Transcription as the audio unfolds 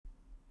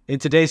In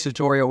today's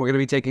tutorial, we're going to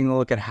be taking a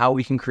look at how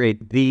we can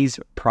create these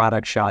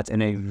product shots in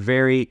a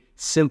very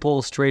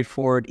simple,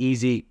 straightforward,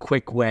 easy,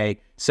 quick way.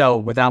 So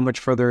without much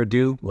further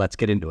ado, let's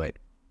get into it.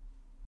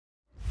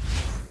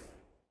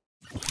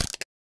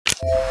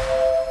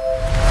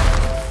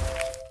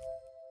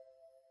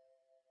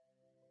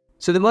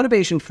 So the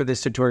motivation for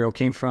this tutorial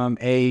came from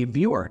a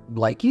viewer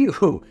like you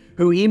who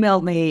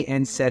emailed me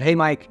and said, hey,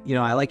 Mike,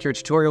 I like your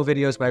tutorial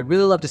videos, but I'd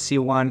really love to see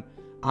one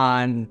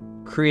on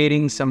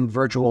creating some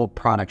virtual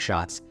product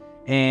shots.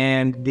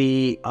 And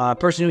the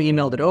person who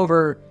emailed it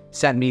over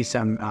sent me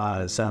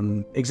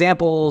some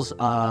examples,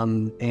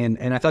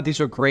 and I thought these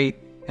were great.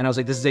 And I was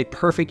like, this is a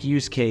perfect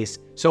use case.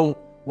 So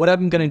what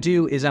I'm going to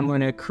do is I'm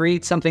going to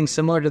create something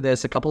similar to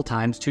this a couple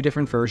times, 2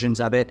 different versions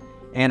of it.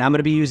 And I'm going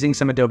to be using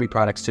some Adobe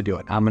products to do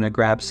it. I'm going to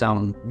grab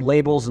some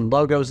labels and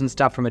logos and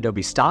stuff from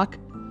Adobe Stock.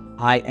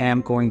 I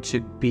am going to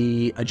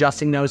be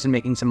adjusting those and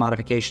making some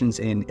modifications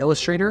in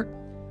Illustrator.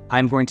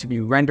 I'm going to be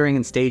rendering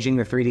and staging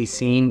the 3D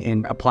scene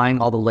and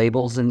applying all the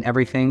labels and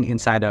everything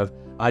inside of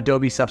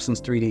Adobe Substance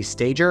 3D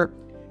Stager.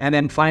 And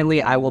then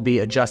finally, I will be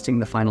adjusting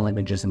the final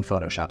images in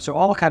Photoshop. So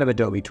all kind of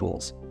Adobe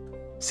tools.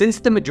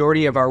 Since the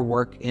majority of our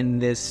work in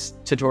this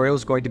tutorial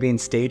is going to be in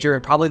Stager,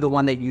 and probably the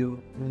one that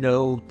you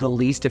know the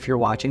least if you're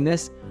watching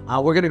this,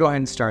 we're going to go ahead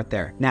and start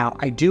there. Now,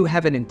 I do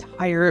have an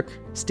entire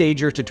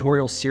Stager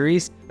tutorial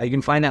series. You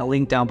can find that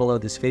link down below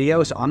this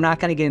video. So I'm not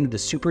going to get into the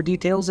super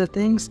details of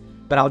things,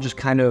 but I'll just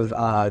kind of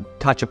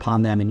touch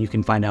upon them and you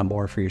can find out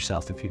more for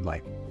yourself if you'd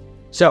like.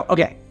 So,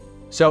 okay.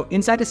 So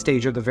inside of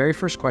Stager, the very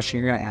first question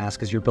you're going to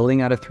ask as you're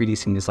building out a 3D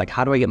scene is like,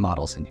 how do I get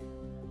models in here?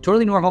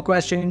 Totally normal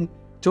question,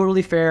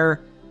 totally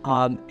fair.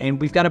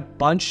 And we've got a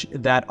bunch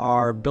that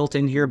are built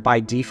in here by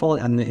default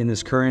in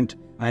this current,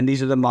 and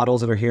these are the models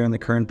that are here in the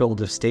current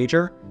build of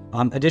Stager.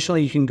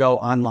 Additionally, you can go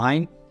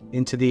online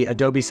into the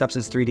Adobe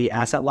Substance 3D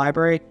asset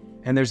library,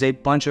 and there's a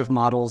bunch of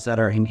models that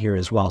are in here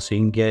as well. So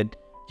you can get,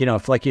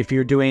 if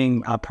you're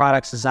doing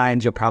products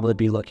designs, you'll probably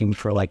be looking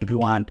for if you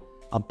want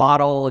a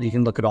bottle, you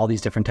can look at all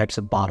these different types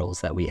of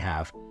bottles that we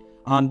have.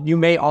 You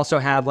may also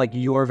have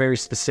your very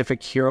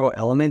specific hero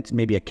element,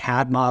 maybe a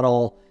CAD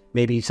model,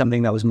 maybe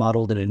something that was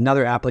modeled in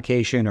another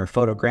application or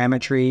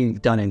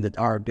photogrammetry done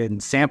in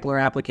sampler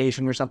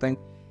application or something.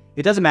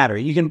 It doesn't matter.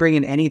 You can bring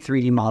in any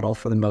 3D model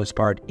for the most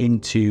part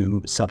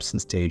into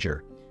Substance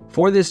Stager.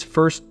 For this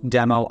first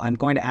demo, I'm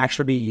going to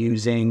actually be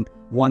using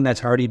one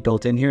that's already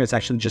built in here. It's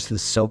actually just the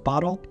soap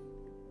bottle.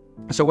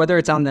 So whether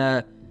it's on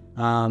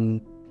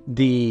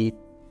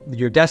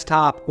your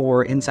desktop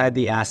or inside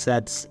the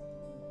assets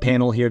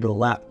panel here to the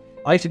left,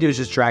 all you have to do is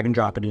just drag and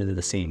drop it into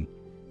the scene.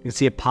 You can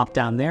see it pop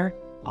down there.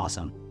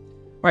 Awesome.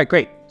 All right,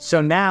 great.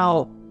 So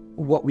now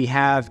what we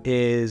have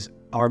is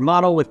our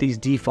model with these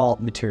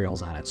default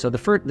materials on it. So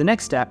the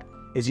next step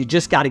is you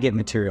just got to get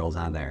materials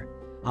on there.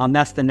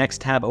 That's the next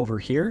tab over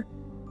here.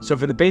 So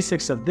for the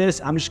basics of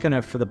this, I'm just going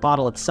to, for the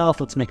bottle itself,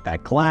 let's make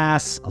that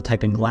glass. I'll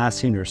type in glass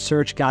here in your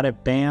search. Got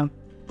it. Bam.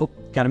 Oh,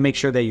 got to make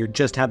sure that you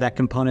just have that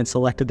component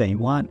selected that you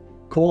want.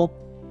 Cool.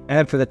 And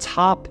then for the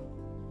top,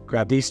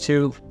 grab these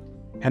 2.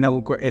 And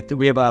then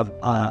we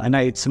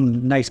have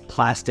some nice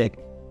plastic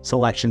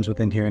selections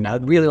within here. And I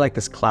really like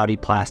this cloudy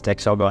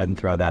plastic, so I'll go ahead and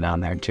throw that on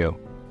there too.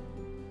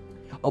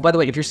 Oh, by the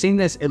way, if you're seeing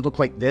this, it looked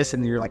like this,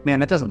 and you're like, man,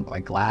 that doesn't look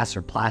like glass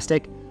or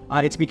plastic.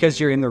 It's because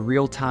you're in the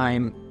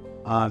real-time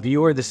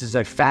viewer. This is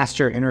a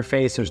faster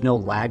interface. There's no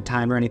lag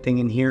time or anything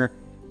in here,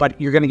 but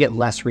you're going to get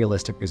less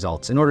realistic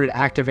results. In order to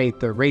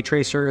activate the ray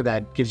tracer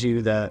that gives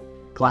you the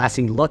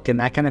glassy look and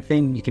that kind of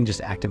thing, you can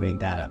just activate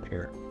that up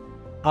here.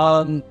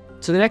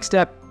 So the next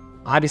step,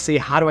 obviously,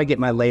 how do I get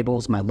my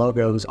labels, my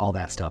logos, all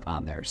that stuff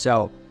on there?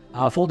 So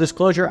full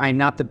disclosure, I'm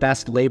not the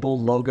best label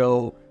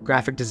logo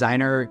graphic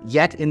designer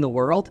yet in the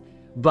world,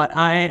 but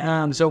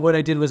so what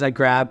I did was I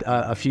grabbed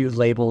a few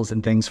labels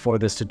and things for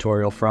this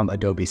tutorial from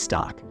Adobe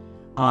Stock.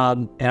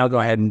 And I'll go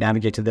ahead and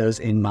navigate to those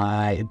in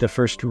the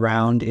first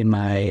round in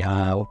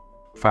my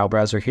file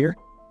browser here.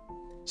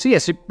 So yeah,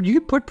 so you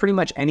can put pretty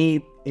much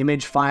any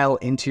image file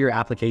into your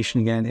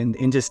application again,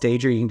 into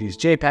Stager. You can use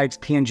JPEGs,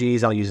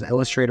 PNGs. I'll use an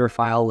Illustrator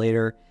file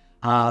later.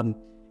 And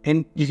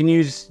you can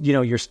use,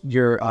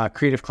 your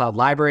Creative Cloud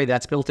library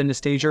that's built into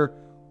Stager,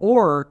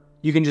 or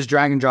you can just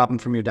drag and drop them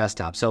from your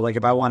desktop. So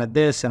if I wanted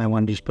this and I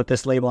wanted to just put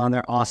this label on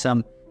there,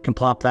 awesome. Can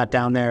plop that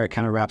down there. It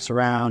kind of wraps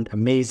around.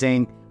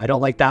 Amazing. I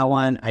don't like that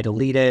one. I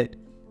delete it.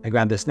 I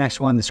grab this next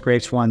one, the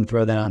Grapes one,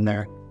 throw that on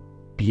there.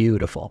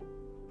 Beautiful.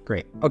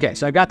 Great. Okay,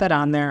 so I've got that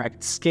on there. I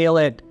can scale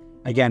it.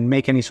 Again,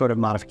 make any sort of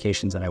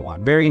modifications that I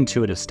want. Very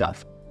intuitive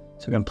stuff.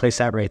 So I'm going to place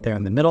that right there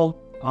in the middle.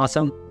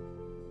 Awesome.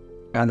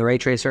 On the ray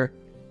tracer.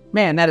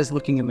 Man, that is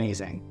looking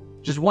amazing.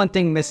 Just one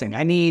thing missing.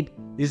 I need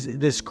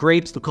this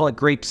grapes, we'll call it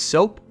grape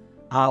soap.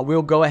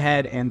 We'll go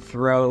ahead and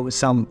throw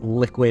some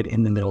liquid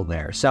in the middle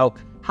there. So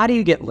how do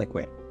you get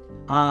liquid?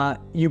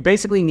 You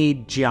basically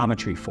need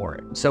geometry for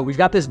it. So we've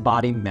got this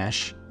body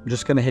mesh. I'm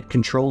just going to hit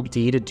Control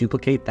D to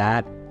duplicate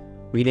that,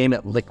 rename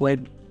it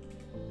liquid.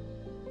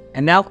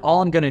 And now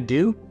all I'm going to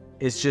do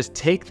is just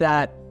take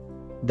that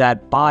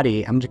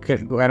body. I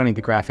don't need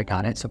the graphic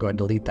on it, so go ahead and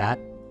delete that.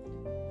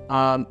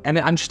 And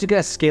then I'm just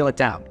gonna scale it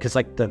down because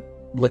like the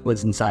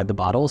liquid's inside the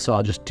bottle. So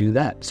I'll just do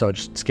that. So I'll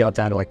just scale it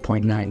down to like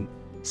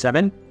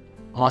 0.97.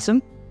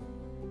 Awesome.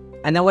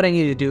 And then what I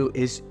need to do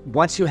is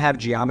once you have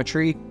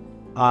geometry,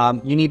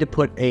 you need to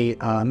put a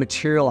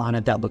material on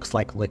it that looks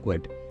like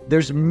liquid.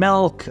 There's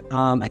milk.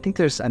 I think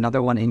there's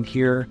another one in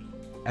here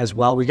as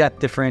well. We got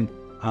different,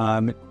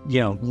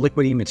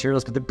 liquidy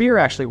materials, but the beer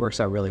actually works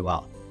out really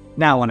well.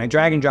 Now, when I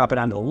drag and drop it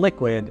onto the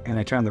liquid and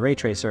I turn on the ray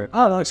tracer,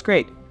 oh, that looks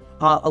great.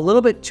 A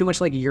little bit too much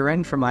like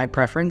urine for my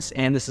preference,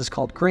 and this is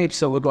called Grape,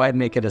 so we'll go ahead and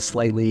make it a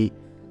slightly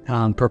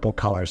purple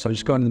color. So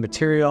just go into the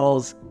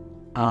materials,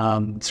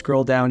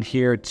 scroll down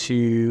here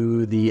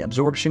to the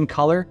absorption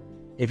color.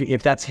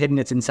 If that's hidden,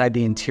 it's inside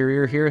the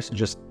interior here, so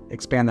just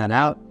expand that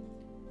out.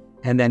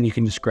 And then you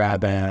can just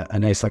grab a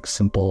nice, like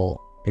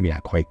simple, maybe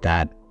not quite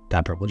that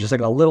purple, just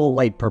like a little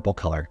light purple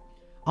color.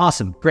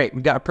 Awesome, great.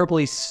 We've got a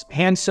purpley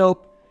hand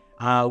soap.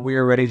 We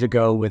are ready to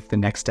go with the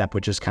next step,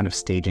 which is kind of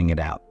staging it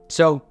out.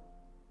 So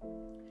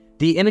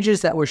the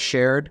images that were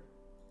shared,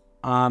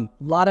 a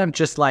lot of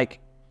just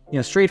like,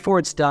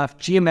 straightforward stuff,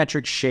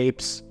 geometric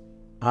shapes.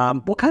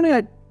 We'll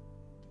kind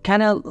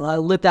of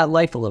live that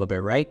life a little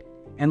bit, right?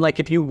 And like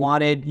if you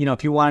wanted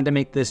to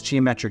make this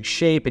geometric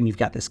shape and you've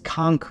got this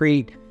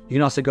concrete, you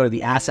can also go to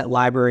the asset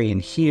library in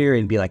here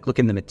and be like, look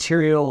in the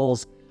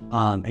materials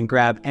and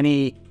grab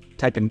any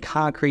type in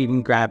concrete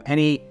and grab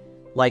any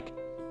like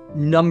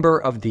number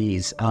of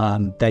these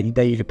that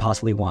you could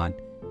possibly want.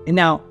 And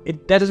now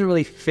that doesn't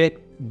really fit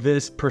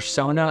this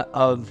persona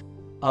of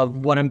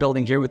what I'm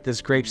building here with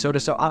this grape soda.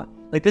 So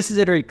like this is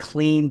a very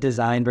clean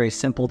design, very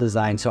simple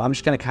design. So I'm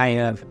just going to kind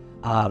of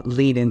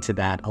lean into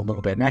that a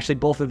little bit. And actually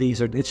both of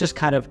these it's just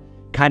kind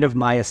of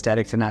my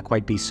aesthetic to not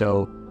quite be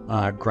so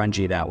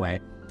grungy that way.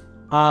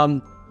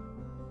 All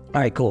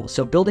right, cool.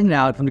 So building it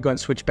out, I'm gonna go ahead and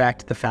switch back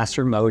to the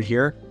faster mode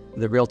here,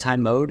 the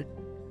real-time mode.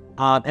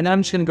 And then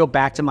I'm just gonna go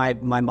back to my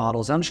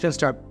models. I'm just gonna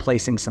start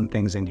placing some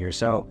things in here.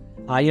 So,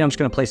 I'm just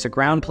gonna place a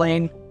ground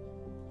plane,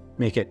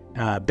 make it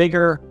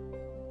bigger,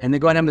 and then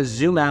go ahead and I'm gonna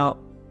zoom out.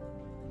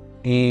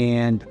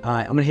 And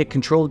I'm gonna hit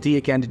Control D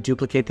again to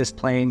duplicate this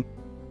plane.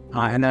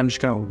 And then I'm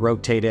just gonna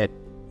rotate it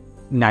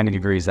 90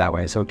 degrees that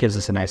way. So it gives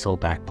us a nice little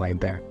back plane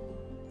there.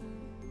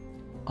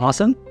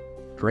 Awesome,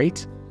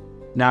 great.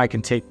 Now I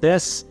can take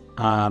this,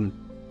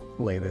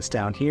 lay this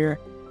down here.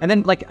 And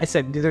then, like I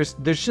said, there's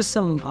just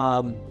some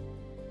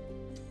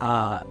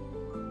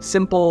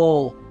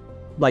simple,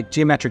 like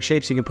geometric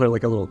shapes. You can put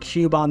like a little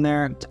cube on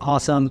there. It's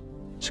awesome.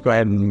 Just go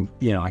ahead and,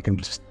 I can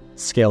just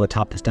scale the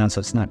top this down so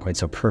it's not quite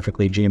so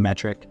perfectly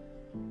geometric.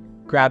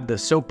 Grab the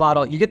soap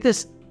bottle. You get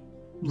this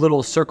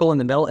little circle in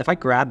the middle. If I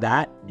grab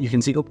that, you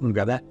can see,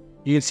 grab that.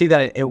 You can see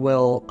that it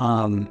will,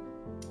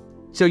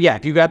 so yeah,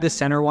 if you grab this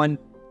center one,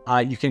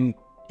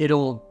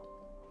 it'll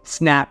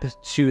snap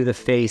to the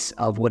face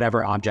of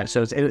whatever object.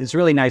 So it's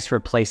really nice for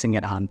placing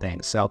it on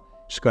things. So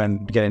just go ahead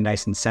and get it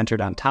nice and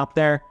centered on top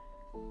there.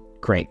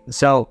 Great.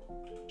 So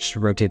just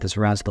rotate this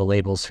around so the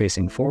label's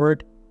facing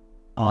forward.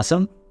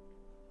 Awesome.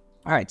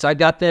 All right. So I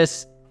got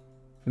this.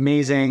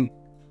 Amazing.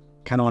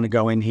 Kind of want to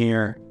go in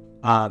here.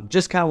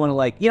 Just kind of want to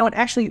like,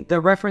 actually the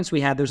reference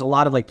we had, there's a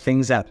lot of like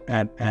things at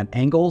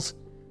angles.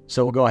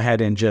 So we'll go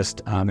ahead and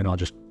just, and I'll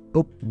just,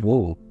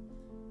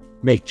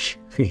 make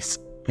these.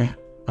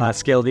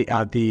 Scale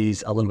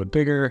these a little bit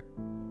bigger.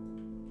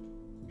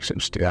 So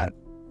just do that.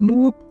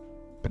 And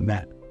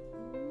that.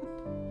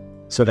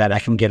 So that I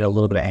can get a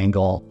little bit of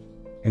angle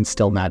and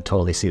still not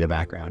totally see the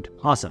background.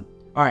 Awesome.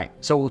 All right.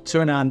 So we'll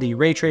turn on the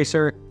ray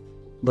tracer.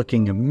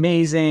 Looking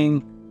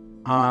amazing.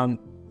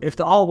 If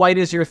the all white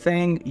is your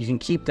thing, you can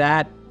keep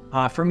that.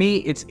 For me,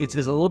 it's a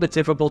little bit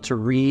difficult to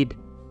read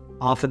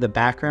off of the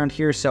background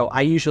here. So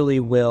I usually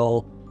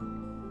will,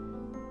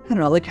 I don't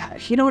know, like,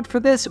 what, for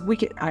this,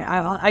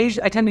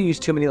 I tend to use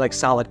too many like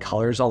solid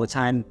colors all the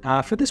time.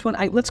 For this one,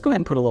 let's go ahead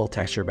and put a little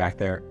texture back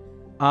there.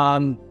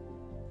 I'm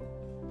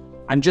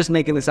just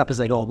making this up as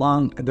I go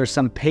along. There's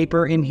some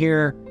paper in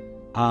here.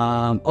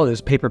 There's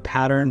a paper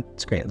pattern.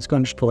 It's great. Let's go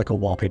and just put like a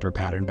wallpaper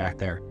pattern back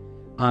there.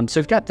 So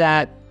we've got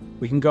that.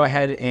 We can go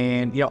ahead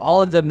and,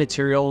 all of the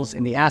materials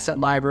in the asset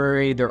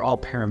library, they're all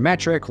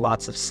parametric,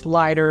 lots of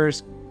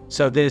sliders.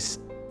 So this,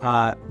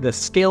 the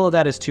scale of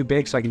that is too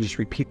big, so I can just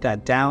repeat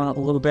that down a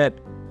little bit.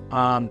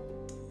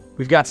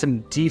 We've got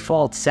some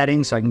default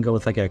settings, so I can go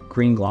with like a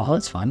green gloss. Oh,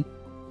 that's fun.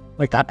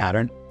 Like that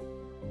pattern.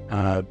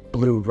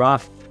 Blue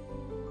rough.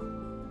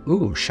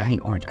 Ooh, shiny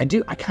orange.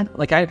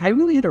 I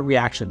really had a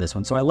reaction to this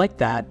one, so I like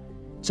that.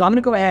 So I'm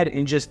gonna go ahead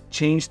and just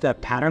change the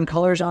pattern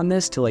colors on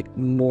this to like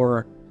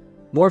more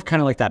of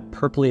kind of like that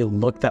purpley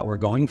look that we're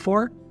going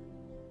for.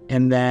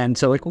 And then,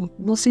 so like,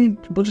 we'll see,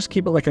 we'll just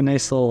keep it like a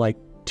nice little like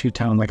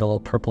two-tone, like a little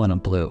purple and a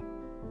blue.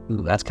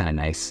 Ooh, that's kind of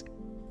nice.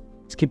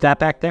 Let's keep that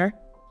back there.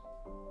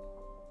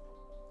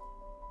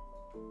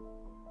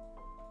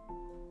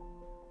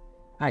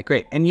 All right,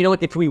 great. And you know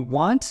what,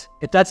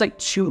 if that's like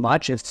too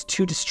much, if it's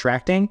too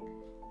distracting,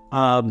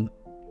 what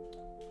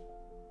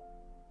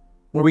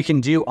we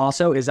can do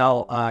also is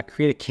I'll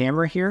create a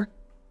camera here.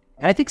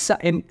 And I think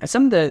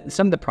some of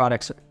the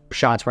products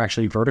shots were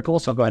actually vertical.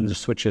 So I'll go ahead and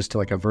just switch this to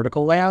like a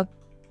vertical layout.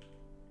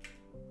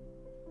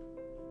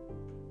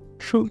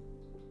 Shoot.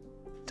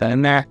 That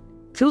in there.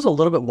 Feels a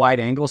little bit wide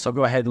angle, so I'll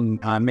go ahead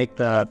and make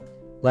the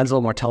lens a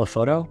little more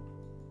telephoto.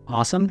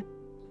 Awesome.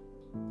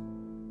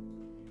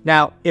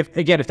 Now, if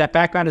that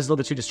background is a little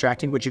bit too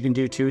distracting, what you can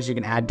do too is you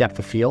can add depth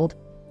of field.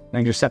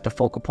 And you just set the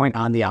focal point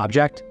on the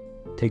object,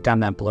 take down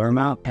that blur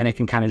amount, and it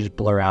can kind of just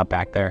blur out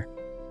back there.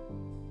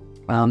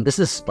 This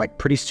is like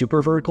pretty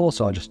super vertical,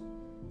 so I'll just,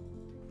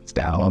 it's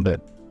down a little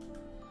bit.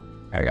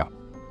 There we go. All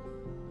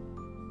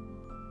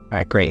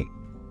right, great.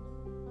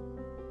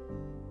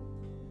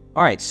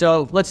 All right,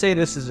 so let's say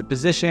this is a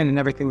position and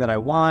everything that I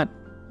want.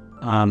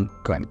 Go ahead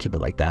and keep it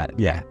like that.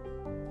 Yeah.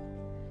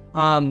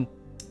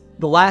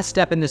 The last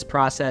step in this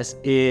process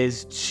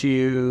is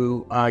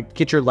to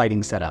get your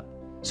lighting set up.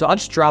 So I'll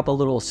just drop a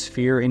little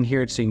sphere in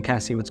here so you can kind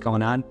of see what's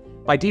going on.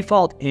 By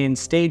default in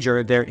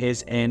Stager, there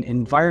is an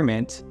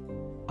environment.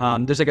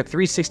 There's like a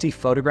 360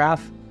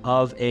 photograph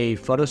of a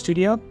photo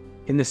studio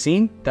in the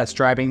scene that's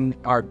driving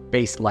our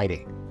base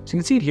lighting. So you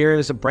can see it here,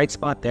 there's a bright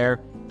spot there.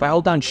 If I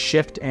hold down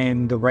Shift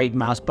and the right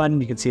mouse button,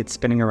 you can see it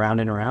spinning around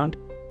and around.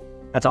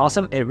 That's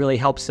awesome. It really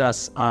helps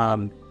us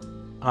position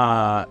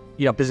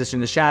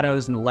the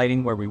shadows and the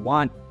lighting where we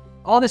want.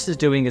 All this is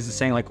doing is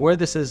saying like where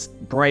this is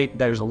bright,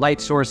 there's a light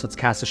source, let's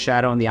cast a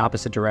shadow in the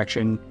opposite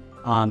direction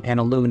and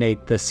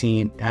illuminate the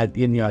scene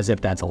as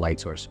if that's a light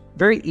source.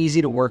 Very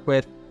easy to work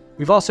with.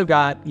 We've also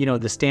got,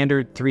 the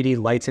standard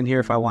 3D lights in here.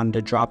 If I wanted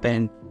to drop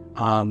in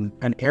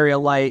an area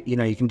light,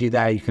 you can do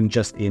that. You can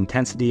adjust the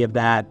intensity of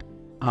that.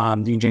 You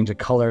can change the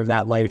color of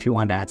that light if you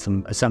want to add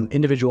some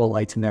individual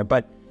lights in there.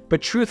 But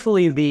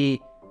truthfully,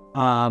 the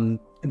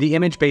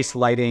image-based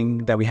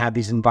lighting that we have,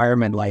 these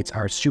environment lights,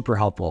 are super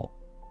helpful.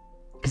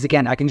 Because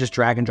again, I can just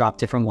drag and drop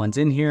different ones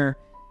in here,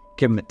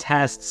 give them a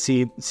test,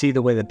 see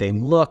the way that they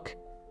look.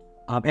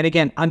 And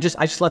again, I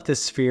just left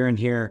this sphere in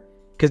here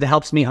because it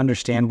helps me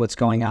understand what's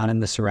going on in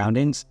the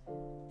surroundings.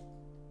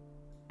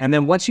 And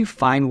then once you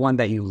find one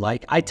that you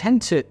like, I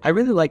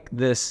really like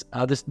this.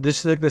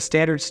 The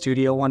standard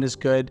studio one is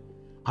good.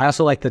 I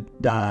also like the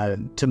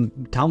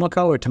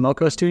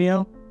Tomoko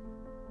studio.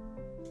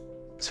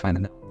 Let's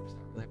find it.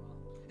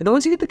 And then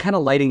once you get the kind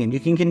of lighting in, you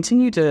can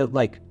continue to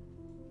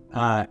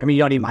you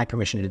don't need my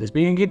permission to do this,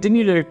 but you can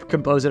continue to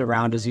compose it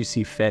around as you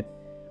see fit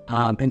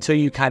until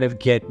you kind of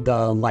get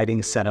the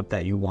lighting setup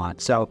that you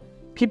want. So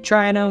keep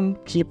trying them,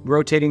 keep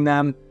rotating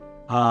them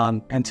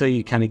until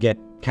you kind of get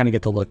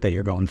the look that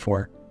you're going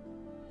for.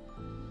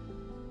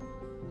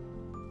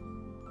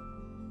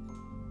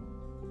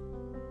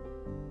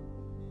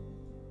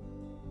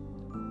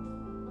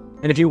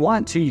 And if you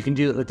want to, you can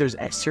do there's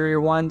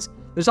exterior ones.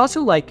 There's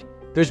also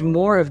there's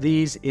more of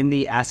these in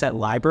the asset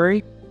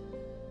library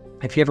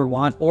if you ever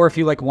want, or if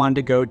you wanted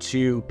to go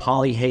to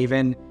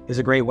Polyhaven is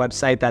a great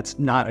website. That's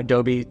not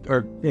Adobe,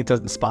 or it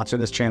doesn't sponsor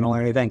this channel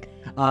or anything.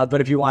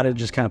 But if you wanted to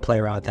just kind of play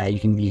around with that, you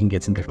can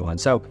get some different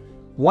ones. So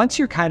once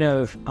you're kind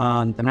of,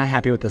 I'm not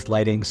happy with this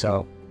lighting,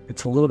 so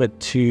it's a little bit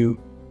too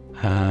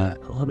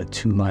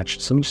much.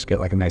 So let me just get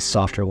a nice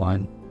softer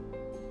one.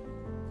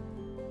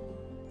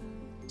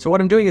 So what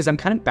I'm doing is I'm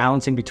kind of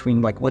balancing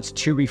between what's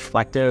too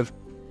reflective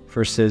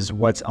versus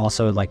what's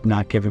also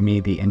not giving me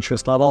the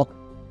interest level.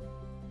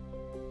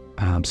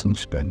 So I'm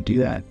just going to do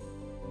that.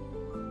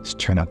 Just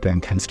turn up the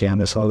intensity on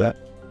this a little bit.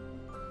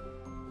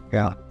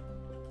 Yeah.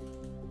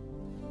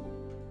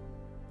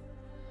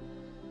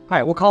 All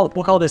right, we'll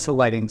call this a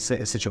lighting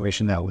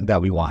situation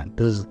that we want.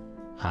 This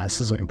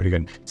is looking pretty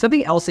good.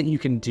 Something else that you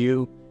can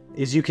do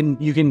is you can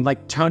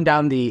tone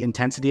down the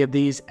intensity of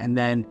these and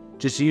then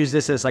just use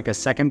this as a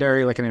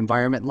secondary, an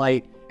environment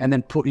light, and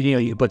then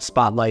you put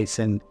spotlights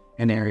and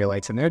area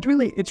lights in there.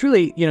 It's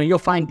really you'll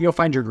find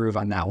your groove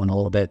on that one a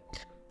little bit.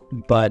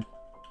 But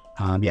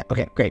yeah,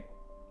 okay, great.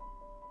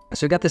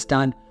 So we got this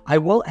done. I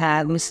will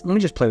add. Let me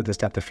just play with this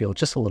depth of field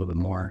just a little bit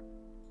more.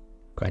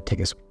 Go ahead, take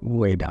this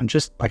way down.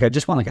 I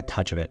just want a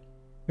touch of it.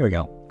 Here we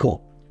go. Cool.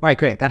 All right,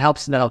 great. That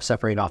helps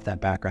separate off that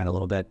background a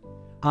little bit.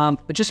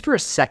 But just for a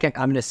second,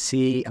 I'm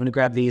gonna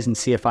grab these and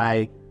see if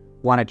I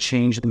want to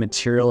change the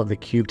material of the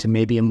cube to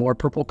maybe a more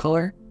purple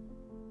color.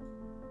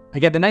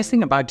 Again, the nice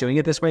thing about doing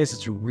it this way is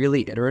it's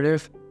really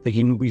iterative.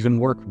 You can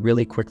work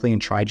really quickly and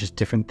try just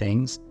different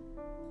things.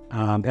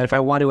 And if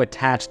I want to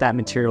attach that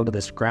material to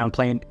this ground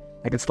plane,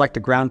 I can select the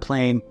ground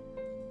plane,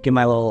 give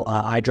my little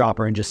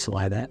eyedropper, and just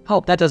slide that.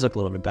 Oh, that does look a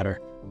little bit better.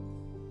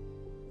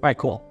 All right,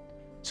 cool.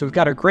 So we've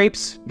got our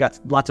grapes, we've got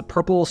lots of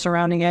purple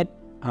surrounding it.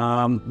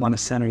 Want to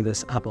center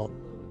this up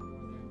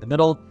in the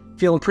middle.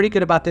 Feeling pretty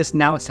good about this.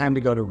 Now it's time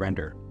to go to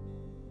render.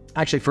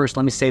 Actually, first,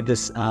 let me save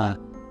this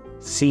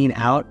scene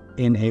out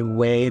in a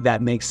way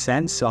that makes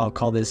sense. So I'll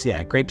call this,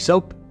 grape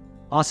soap.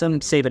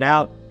 Awesome, save it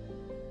out.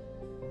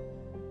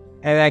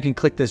 And I can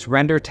click this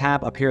render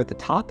tab up here at the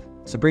top.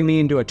 So bring me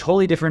into a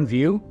totally different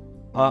view.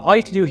 All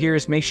you have to do here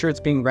is make sure it's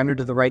being rendered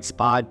to the right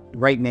spot,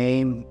 right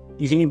name.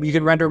 You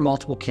can render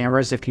multiple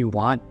cameras if you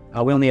want.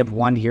 We only have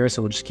one here,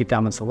 so we'll just keep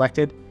that one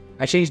selected.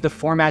 I changed the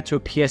format to a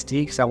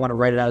PSD because I want to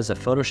write it out as a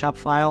Photoshop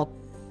file.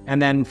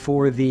 And then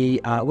for the,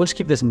 we'll just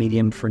keep this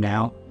medium for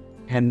now.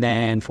 and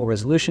then full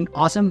resolution,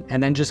 awesome.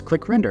 And then just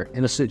click render,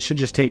 and it should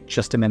just take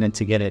just a minute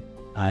to get it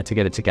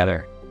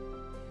together.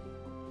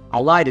 I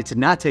lied, it did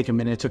not take a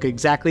minute. It took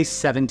exactly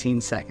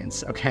 17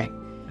 seconds. Okay,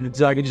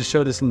 so I can just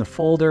show this in the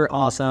folder,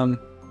 awesome.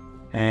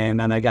 And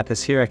then I got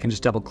this here. I can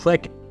just double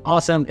click,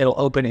 awesome. It'll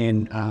open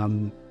in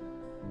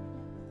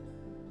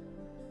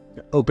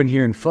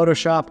here in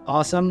Photoshop,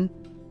 awesome.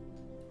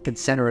 Can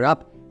center it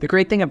up. The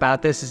great thing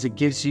about this is it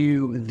gives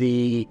you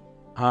the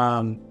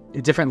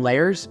different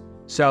layers.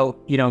 So,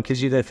 you know, it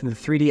gives you the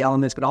 3D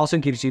elements, but also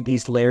gives you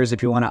these layers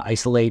if you want to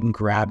isolate and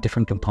grab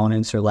different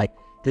components, or like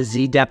the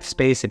Z depth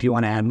space if you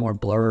want to add more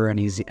blur or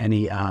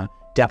any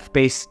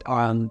depth-based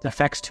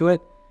effects to it.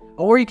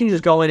 Or you can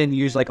just go in and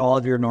use like all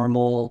of your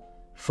normal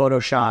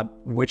Photoshop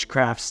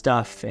witchcraft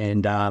stuff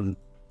and,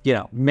 you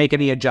know, make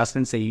any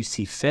adjustments that you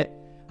see fit.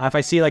 If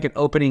I see like an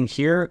opening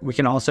here, we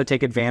can also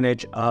take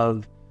advantage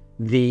of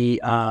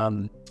the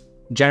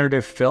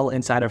generative fill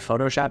inside of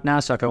Photoshop now.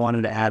 So if I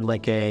wanted to add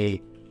like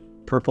a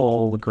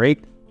purple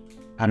grape,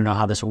 I don't know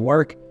how this will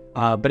work,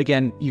 but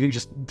again, you can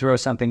just throw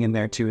something in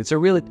there too. It's a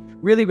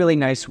really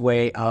nice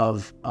way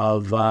of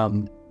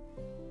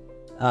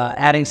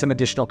adding some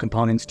additional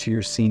components to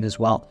your scene as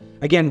well.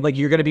 Again, like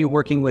you're going to be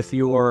working with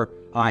your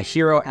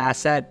hero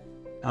asset,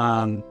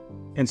 and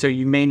so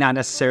you may not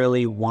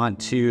necessarily want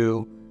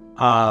to.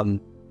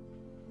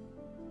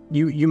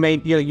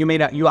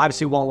 You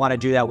obviously won't want to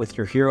do that with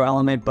your hero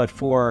element, but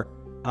for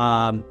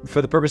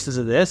the purposes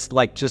of this,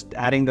 like just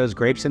adding those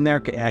grapes in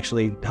there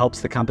actually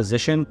helps the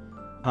composition.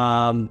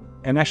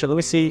 And actually, let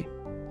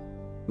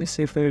me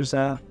see if there's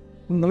let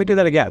me do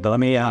that again, but let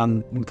me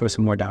throw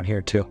some more down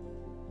here too.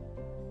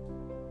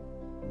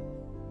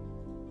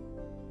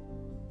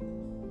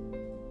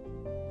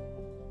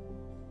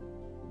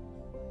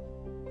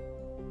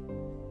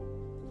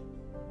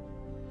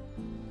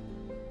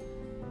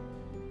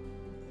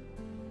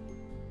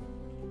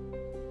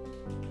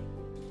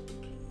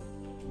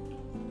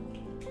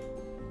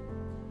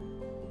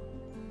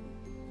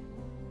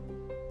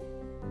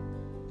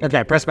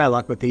 Okay, press my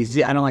luck with these.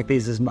 I don't like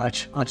these as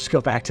much. I'll just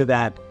go back to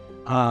that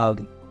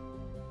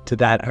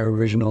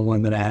original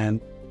one that I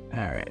had. All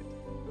right,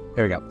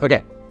 there we go.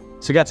 Okay,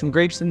 so got some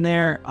grapes in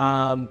there.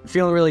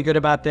 Feeling really good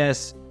about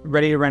this.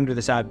 Ready to render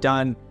this out.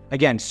 Done.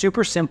 Again,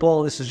 super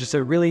simple. This is just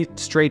a really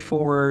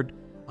straightforward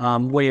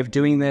way of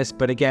doing this.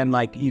 But again,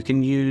 like you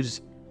can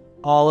use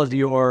all of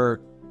your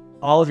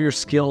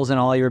skills and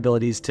all your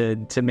abilities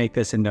to make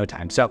this in no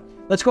time. So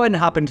let's go ahead and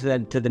hop into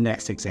the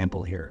next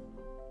example here.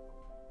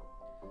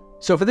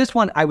 So for this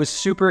one, I was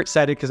super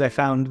excited because I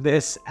found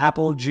this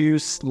apple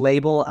juice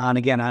label on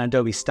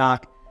Adobe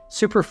Stock.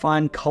 Super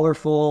fun,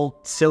 colorful,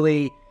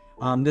 silly.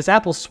 This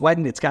apple's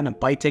sweating. It's gotten a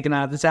bite taken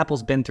out of it. This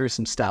apple's been through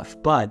some stuff,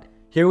 but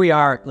here we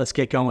are. Let's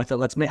get going with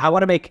it. I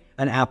want to make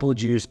an apple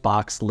juice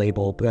box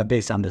label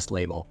based on this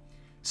label.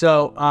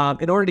 So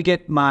in order to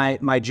get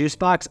my juice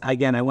box,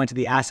 again, I went to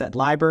the asset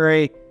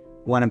library,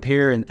 went up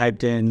here and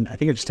typed in, I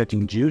think I just typed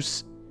in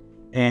juice.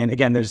 And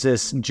again, there's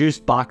this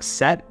juice box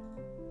set,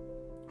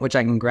 which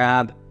I can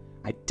grab.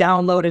 I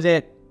downloaded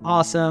it,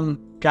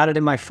 awesome. Got it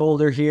in my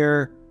folder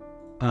here.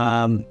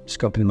 Just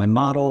go up into my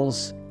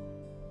models.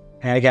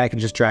 And again, I can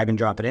just drag and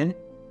drop it in.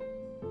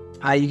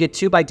 You get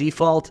 2 by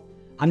default.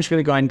 I'm just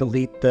gonna go ahead and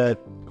delete the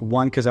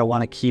one because I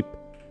wanna keep,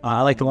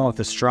 I like the one with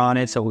the straw in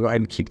it, so we'll go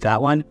ahead and keep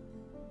that one.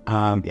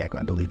 Yeah, go ahead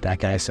and delete that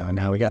guy. So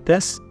now we got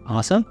this,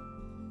 awesome.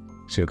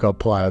 So go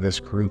pull out of this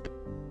group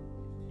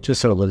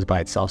just so it lives by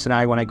itself. So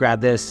now when I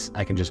grab this,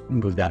 I can just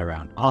move that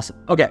around. Awesome,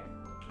 okay,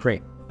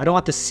 great. I don't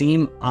want the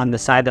seam on the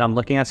side that I'm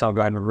looking at, so I'll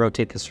go ahead and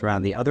rotate this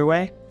around the other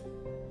way.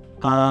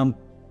 And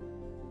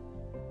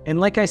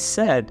like I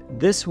said,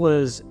 this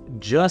was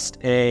just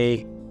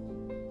a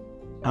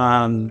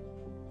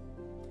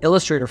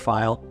Illustrator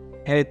file,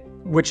 and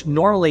which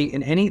normally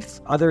in any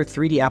other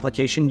 3D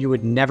application, you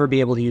would never be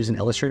able to use an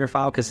Illustrator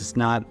file because it's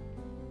not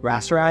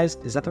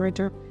rasterized. Is that the right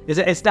term?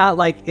 It's not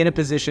like in a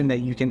position that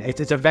you can,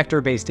 it's a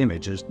vector-based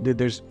image.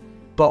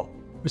 But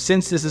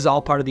since this is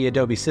all part of the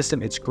Adobe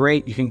system, it's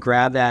great. You can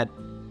grab that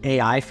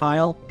AI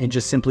file and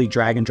just simply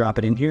drag and drop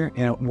it in here,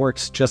 and it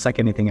works just like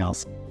anything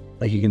else.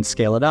 Like you can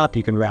scale it up,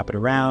 you can wrap it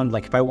around.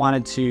 Like if I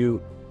wanted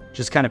to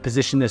just kind of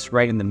position this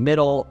right in the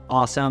middle,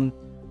 awesome.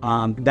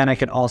 Then I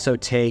could also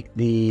take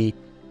the,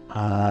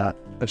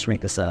 let's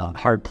make this a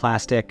hard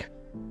plastic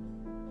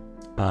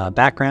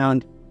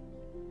background.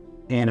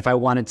 And if I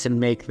wanted to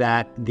make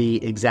that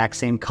the exact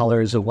same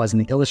color as it was in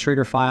the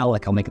Illustrator file,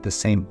 like I'll make it the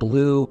same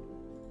blue.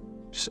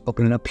 Just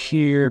open it up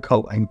here.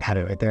 Oh, I can pat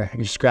it right there. I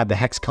can just grab the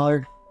hex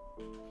color.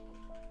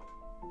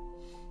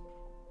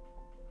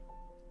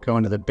 Go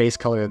into the base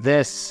color of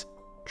this,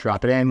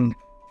 drop it in,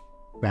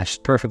 matches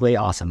perfectly,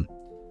 awesome.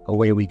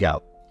 Away we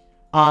go.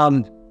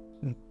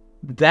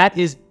 That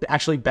is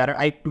actually better.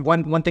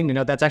 One thing to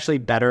note, that's actually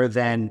better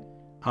than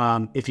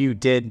if you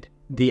did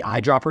the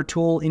eyedropper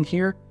tool in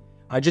here,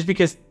 just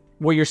because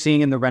what you're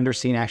seeing in the render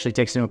scene actually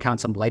takes into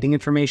account some lighting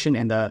information,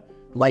 and the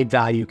light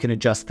value can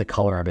adjust the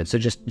color of it. So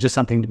just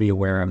something to be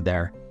aware of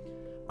there.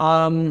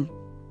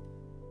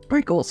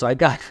 Very cool. So I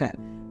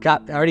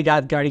already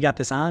got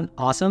this on.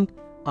 Awesome.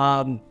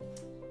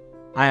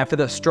 For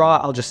the straw,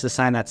 I'll just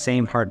assign that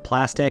same hard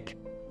plastic.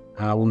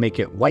 We'll make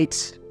it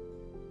white.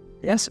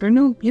 Yes or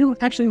no?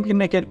 Actually, we can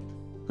make it,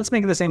 let's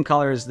make it the same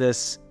color as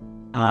this,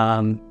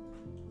 the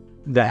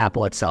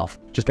apple itself.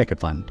 Just make it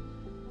fun.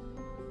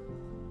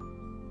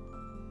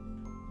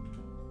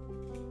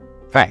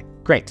 All right,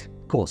 great,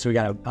 cool. So we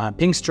got a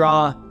pink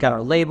straw, got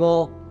our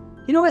label.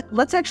 You know what?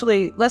 Let's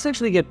actually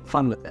get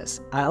fun with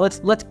this.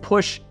 Let's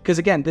push, because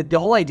again, the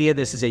whole idea of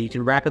this is that you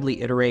can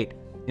rapidly iterate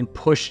and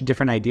push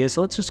different ideas.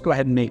 So let's just go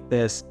ahead and make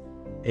this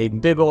a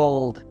big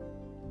old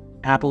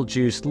apple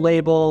juice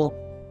label.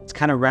 It's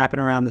kind of wrapping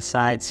around the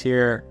sides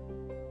here.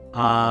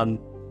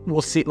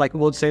 We'll see,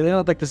 we'll say,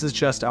 this is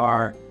just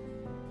our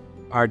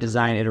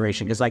design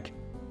iteration, because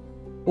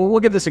we'll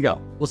give this a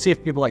go. We'll see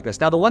if people like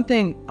this. Now, the one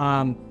thing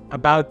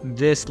about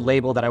this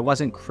label that I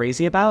wasn't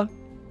crazy about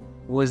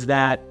was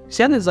that,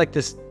 see how there's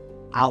this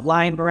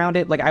outline around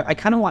it? I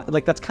kind of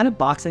want, that's kind of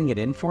boxing it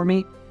in for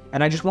me.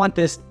 And I just want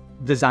this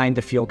design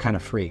to feel kind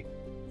of free.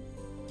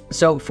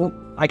 So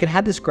I can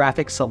have this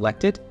graphic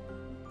selected.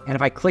 And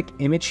if I click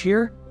image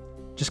here,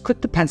 just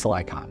click the pencil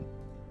icon.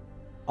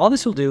 All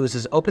this will do is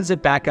it opens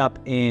it back up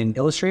in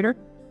Illustrator.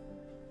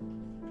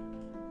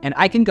 And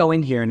I can go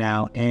in here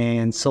now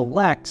and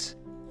select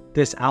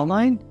this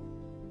outline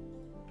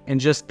and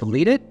just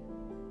delete it.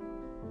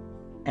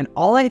 And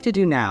all I have to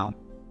do now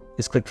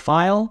is click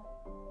File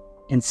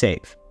and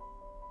Save.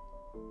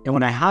 And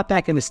when I hop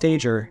back into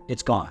Stager,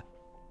 it's gone.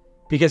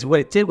 Because what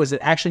it did was it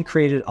actually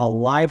created a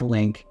live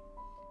link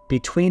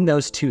between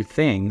those two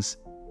things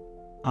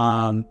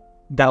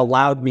that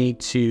allowed me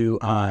to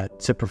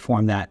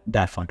perform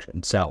that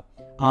function. So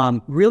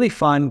really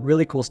fun,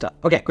 really cool stuff.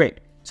 Okay, great.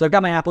 So I've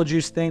got my apple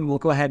juice thing. We'll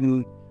go ahead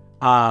and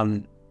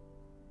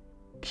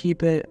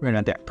keep it right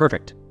out there.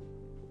 Perfect.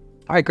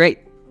 All right, great.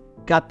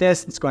 Got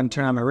this. Let's go ahead and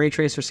turn on my ray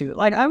tracer. See,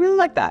 I really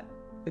like that.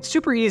 It's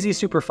super easy,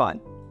 super fun.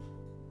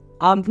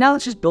 Now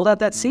let's just build out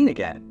that scene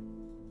again.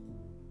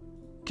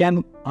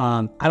 Again,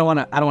 I don't want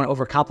to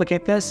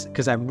overcomplicate this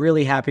because I'm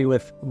really happy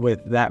with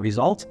that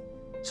result.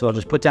 So I'll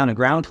just put down a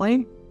ground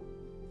plane.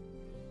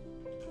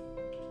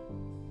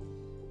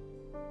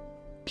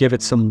 Give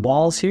it some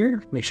walls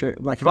here. Make sure,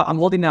 if I'm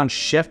holding down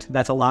Shift,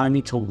 that's allowing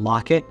me to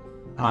lock it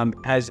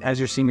as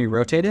you're seeing me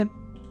rotate it.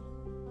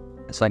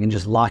 So I can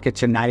just lock it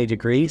to 90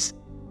 degrees.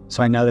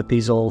 So I know that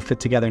these will fit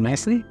together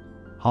nicely.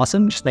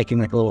 Awesome. Just making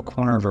a little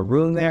corner of a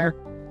room there.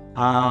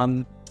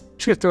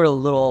 Just gonna throw a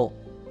little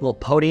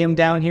podium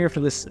down here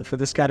for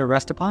this guy to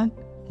rest upon.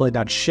 Holding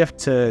down Shift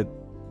to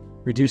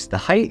reduce the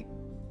height.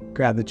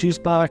 Grab the juice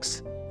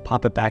box,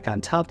 pop it back on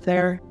top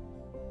there.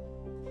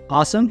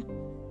 Awesome.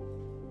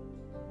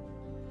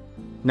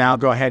 Now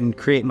go ahead and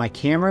create my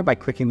camera by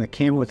clicking the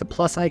camera with the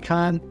plus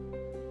icon.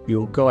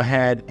 You'll go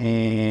ahead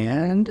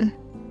and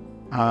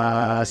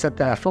set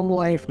that film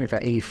length, make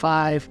that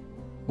 85.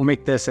 We'll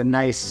make this a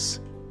nice,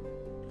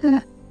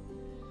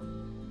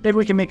 maybe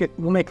we can make it,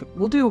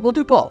 we'll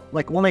do both.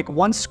 We'll make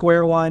one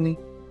square one,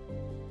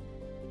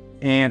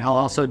 and I'll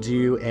also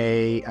do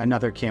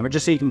another camera,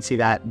 just so you can see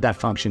that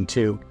function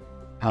too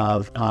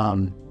of,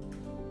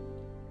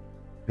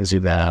 let's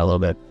zoom that out a little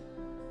bit.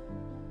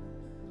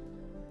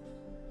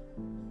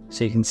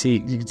 So you can see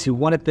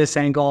one at this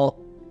angle,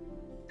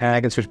 and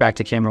I can switch back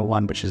to camera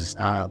one, which is,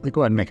 go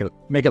ahead and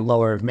make it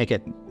lower,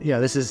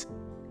 this is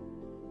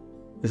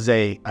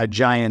a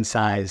giant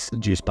size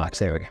juice box.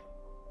 There we go.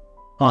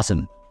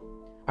 Awesome.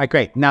 All right,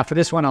 great. Now for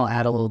this one, I'll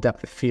add a little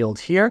depth of field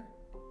here.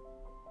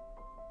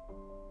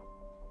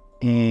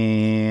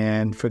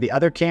 And for the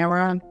other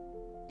camera,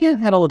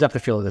 add a little depth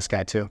of field of this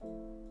guy too.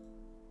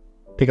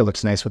 I think it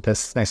looks nice with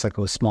this, nice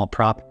a small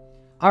prop.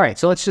 All right,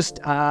 so let's just,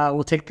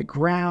 we'll take the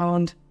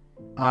ground.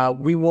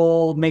 We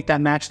will make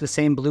that match the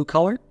same blue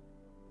color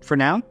for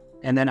now.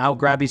 And then I'll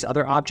grab these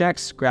other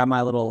objects, grab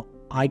my little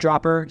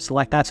eyedropper,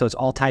 select that so it's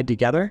all tied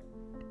together.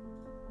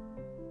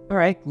 All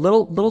right,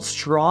 little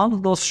strong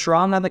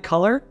on the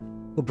color.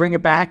 We'll bring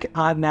it back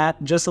on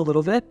that just a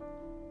little bit.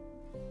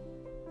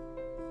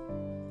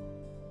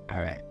 All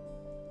right,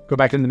 go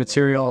back to the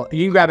material.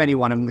 You can grab any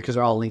one of them because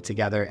they're all linked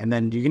together. And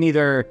then you can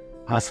either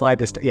slide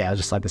this, I'll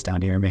just slide this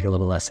down here and make it a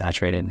little less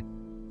saturated.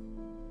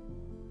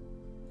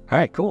 All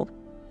right, cool.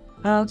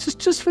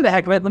 Just for the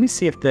heck of it, let me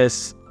see if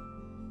this.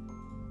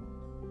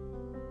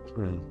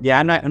 Yeah,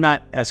 I'm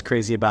not as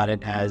crazy about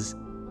it as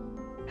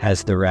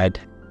the red.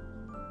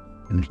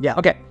 Yeah,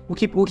 okay, we'll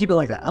keep it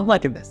like that. I'm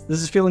liking this.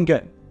 This is feeling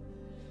good.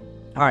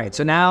 All right,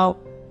 so now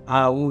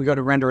when we go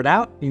to render it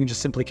out, you can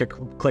just simply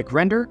click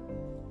render.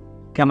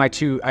 Got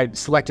I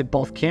selected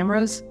both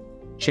cameras,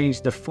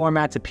 changed the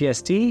format to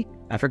PSD.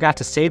 I forgot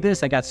to save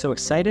this. I got so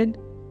excited.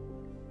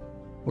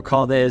 We'll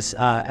call this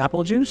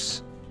apple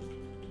juice.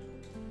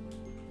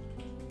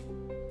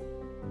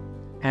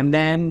 And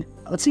then,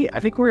 let's see, I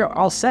think we're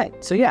all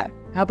set. So yeah,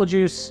 apple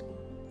juice,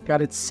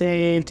 got it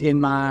saved in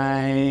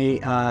my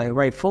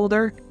right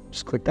folder.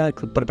 Just click that,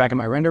 put it back in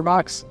my render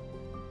box.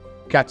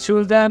 Got two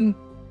of them,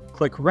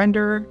 click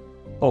render.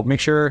 Oh, make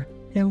sure,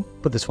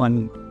 put this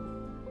one,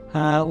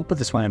 we'll put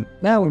this one in.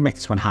 Now we'll make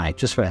this one high,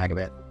 just for the heck of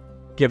it.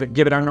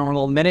 give it our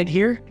normal minute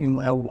here,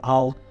 and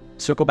I'll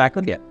circle back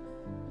with you.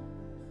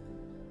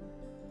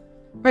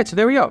 All right, so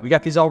there we go. We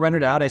got these all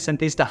rendered out. I sent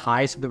these to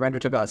high, so the render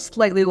took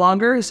slightly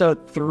longer. So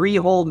 3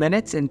 whole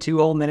minutes and 2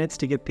 whole minutes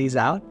to get these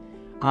out.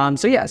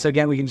 So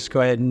again, we can just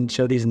go ahead and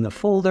show these in the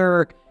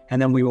folder,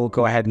 and then we will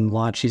go ahead and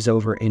launch these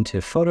over into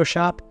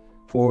Photoshop,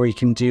 where we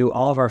can do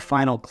all of our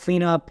final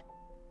cleanup,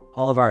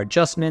 all of our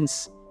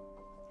adjustments,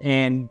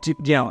 and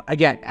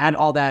again, add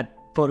all that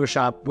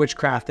Photoshop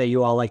witchcraft that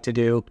you all like to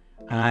do.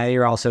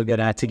 You're also good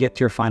at to get to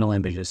your final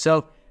images.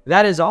 So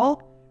that is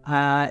all.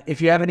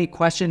 If you have any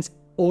questions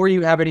or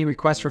you have any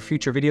requests for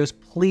future videos,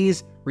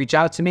 please reach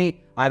out to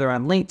me either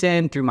on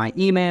LinkedIn, through my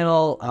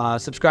email,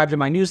 subscribe to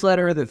my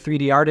newsletter, the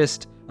 3D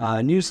Artist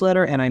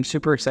newsletter, and I'm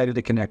super excited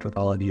to connect with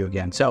all of you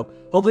again. So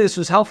hopefully this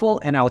was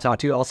helpful, and I will talk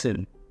to you all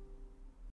soon.